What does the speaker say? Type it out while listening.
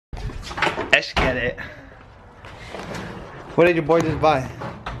Let's get it. What did your boy just buy?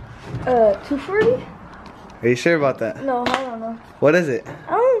 240? Are you sure about that? No, I don't know. What is it?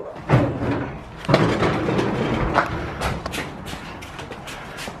 I don't.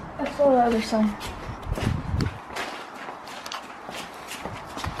 I saw the other sign.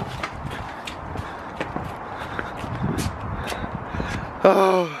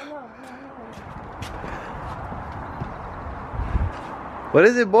 Oh. What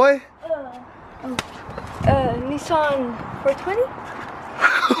is it, boy? Nissan 420? I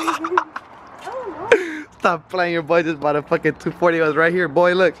don't know. Stop playing, your boy just bought a fucking 240. It was right here,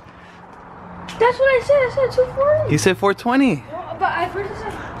 boy, look. That's what I said. I said 240. You said 420. No, but I first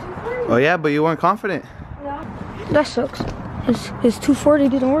said 240. Oh yeah, but you weren't confident. No. That sucks. His 240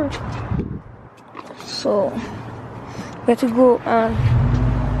 didn't work. So, we have to go on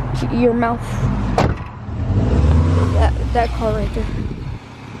your mouth. That car right there.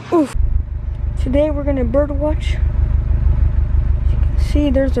 Oof. Today we're gonna bird watch. As you can see,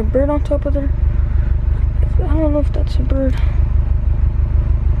 there's a bird on top of there. I don't know if that's a bird.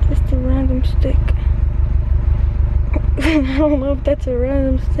 Just a random stick. I don't know if that's a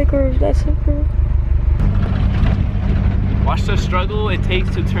random stick or if that's a bird. Watch the struggle it takes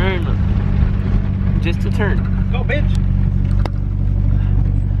to turn. Just to turn. Go, bitch.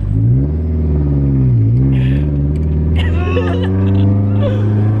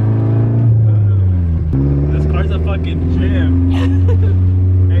 This car's a fucking gym.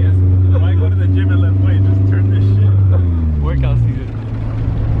 Hey, why go to the gym and let wait? Just turn this shit. Workout season.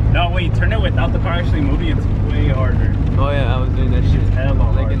 No, wait, turn it without the car actually moving. It's way harder. Oh yeah, I was doing that shit. Hella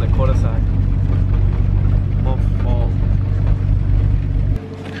hard. Like in the cul-de-sac. Oh, fall.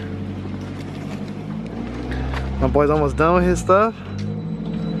 My boy's almost done with his stuff.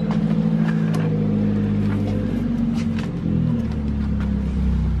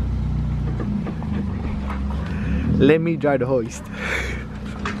 Let me drive the hoist.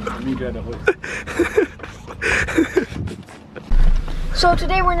 Let me drive the hoist. So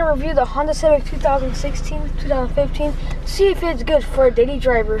today we're gonna review the Honda Civic 2016, 2015. See if it's good for a daily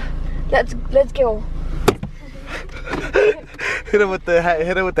driver. Let's go. Hit him with the hat.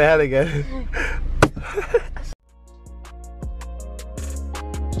 Hit him with the hat again.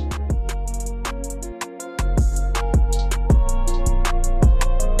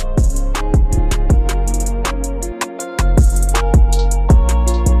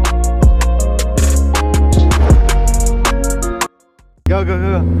 Go, go,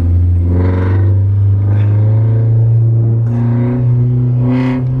 go.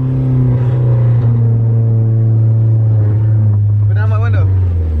 Open down my window.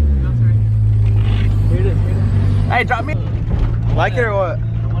 Here it is, here it is. Hey, drop me. Like it or what? I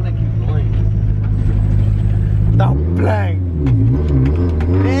want to keep going. The blank.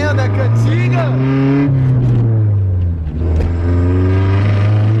 Damn, that cachiga.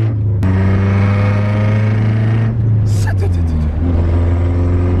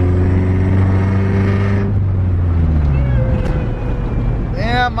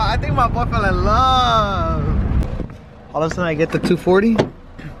 Damn, I think my boy fell in love. All of a sudden I get the 240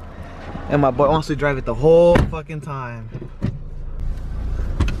 and my boy wants to drive it the whole fucking time.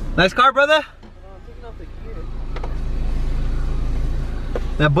 Nice car, brother.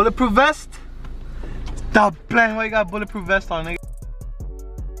 That bulletproof vest? Stop playing. Why you got bulletproof vest on, nigga?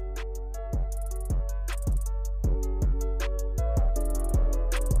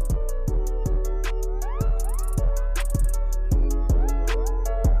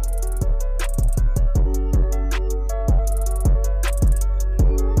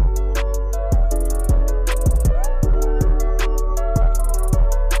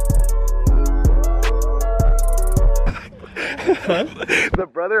 The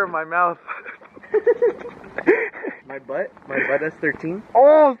brother of my mouth. My butt? My butt is 13?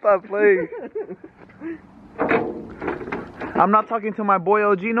 Oh, stop playing. I'm not talking to my boy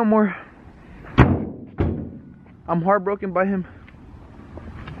OG no more. I'm heartbroken by him.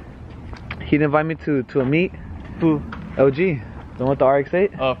 He didn't invite me to a meet. Who? OG. The one with the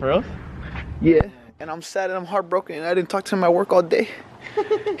RX-8. Oh, for real? Yeah. And I'm sad and I'm heartbroken and I didn't talk to him at work all day.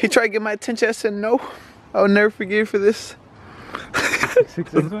 He tried to get my attention. I said no. I will never forgive you for this.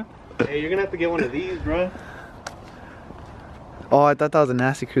 Hey, you're gonna have to get one of these, bro. Oh, I thought that was a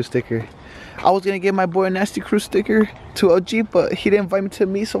Nasty Crew sticker. I was gonna give my boy a Nasty Crew sticker to OG, but he didn't invite me to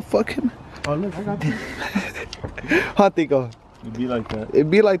me, so fuck him. Oh, look, I got you. Hot Tico. It'd be like that. It'd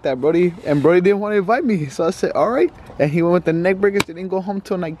be like that, Brody. And Brody didn't want to invite me, so I said, alright. And he went with the neck breakers. They didn't go home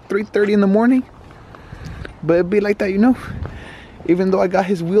till like 3:30 in the morning. But it'd be like that, you know. Even though I got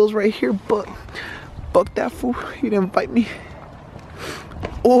his wheels right here, but fuck that fool. He didn't invite me.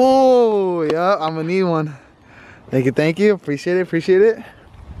 Oh, yeah, I'm gonna need one. Thank you. Appreciate it.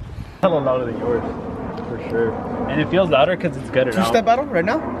 Hella louder than yours, for sure. And it feels louder because it's gutted out. Two-step battle right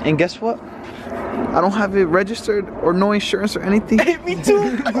now? And guess what? I don't have it registered or no insurance or anything. Hey, me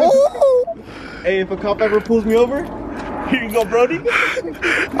too. Oh. Hey, if a cop ever pulls me over, here you go, Brody.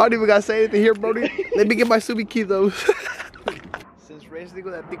 I don't even gotta say anything here, Brody. Let me get my Subi key though. Since Reyes digo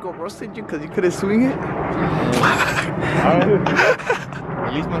that Tico roasted you because you couldn't swing it.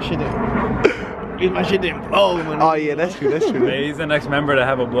 At least my shit didn't blow, man. Oh yeah, that's true. Hey, he's the next member to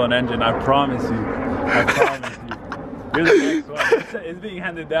have a blown engine. I promise you. You're the next one. It's being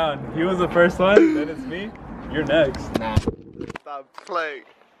handed down. He was the first one, then it's me. You're next. Nah. Stop playing.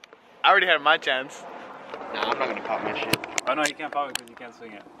 I already had my chance. Nah, I'm not gonna pop my shit. Oh no, he can't pop it because you can't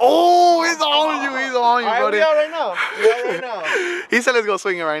swing it. Oh, he's on you, Alright, buddy. we out right now. He said let's go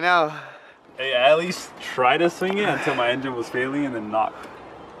swing it right now. Hey, I at least try to swing it until my engine was failing and then knocked.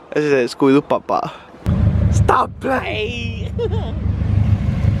 This is Scooby-Doo Papa. Stop playing.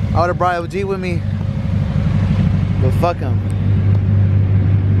 I would've brought LG with me. But fuck him.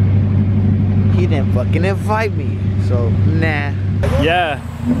 He didn't fucking invite me. So, nah. Yeah.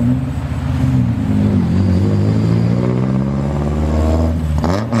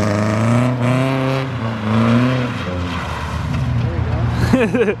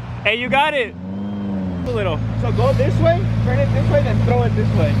 Hey, you got it. A little. So go this way, turn it this way, then throw it this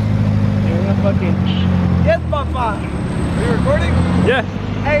way. You're gonna fucking... Yes, Papa. Are you recording? Yeah.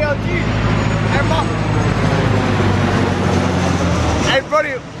 Hey, LG. Hey, Mom. Hey,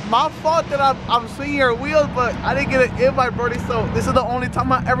 Brody, my fault that I'm swinging your wheels, but I didn't get an invite, Brody, so this is the only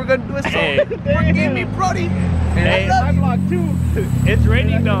time I'm ever gonna do it, so Hey. forgive me, Brody. Hey, My vlog too. it's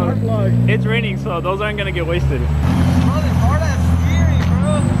raining That's though. our vlog. It's raining, so those aren't gonna get wasted. Hard ass steering,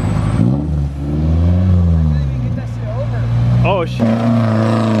 bro. I didn't even get that shit over. Oh shit.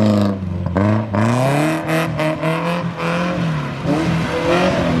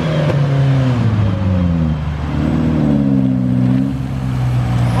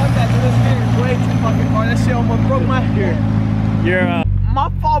 Fuck that, dude. This steering's way too fucking hard. That shit almost broke my steering. You're My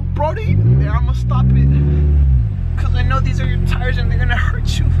fault, Brody. There, I'm gonna stop it. Cause I know these are your tires and they're gonna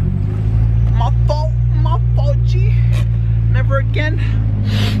hurt you. My fault, G. Never again.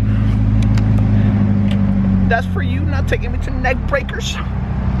 That's for you not taking me to neck breakers.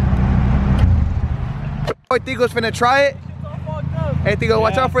 Boy, Tico's finna try it. Hey, Tico,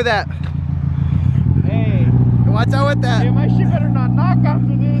 watch Yeah. out for that. Hey. Watch out with that. Hey, my shit better not knock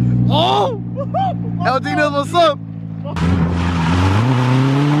after this. Oh! LG knows what's up.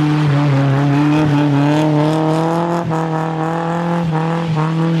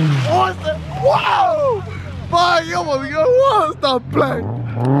 Whoa! Boy, you almost got one. Stop playing.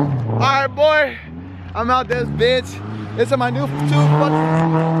 Alright, boy. I'm out this bitch. This is my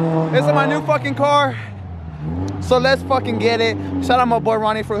new fucking car. So let's fucking get it. Shout out my boy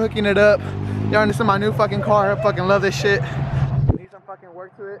Ronnie for hooking it up. Y'all, this is my new fucking car. I fucking love this shit. Need some fucking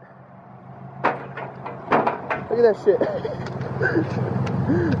work to it. Look at that shit.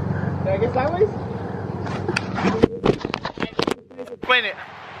 Did I get sideways? Explain it.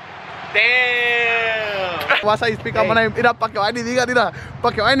 Damn. Vas a speak up my name. Mira, pa' que vayan y digan, mira.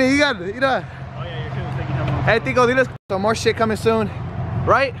 Pa' que vayan y digan, mira. Oh yeah, your shit was taking him long. Hey, Tico, diles. Some more shit coming soon.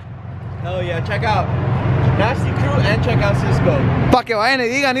 Right? Hell yeah, check out Nasty Crew and check out Cisco. Pa' que vayan y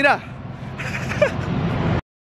digan, mira.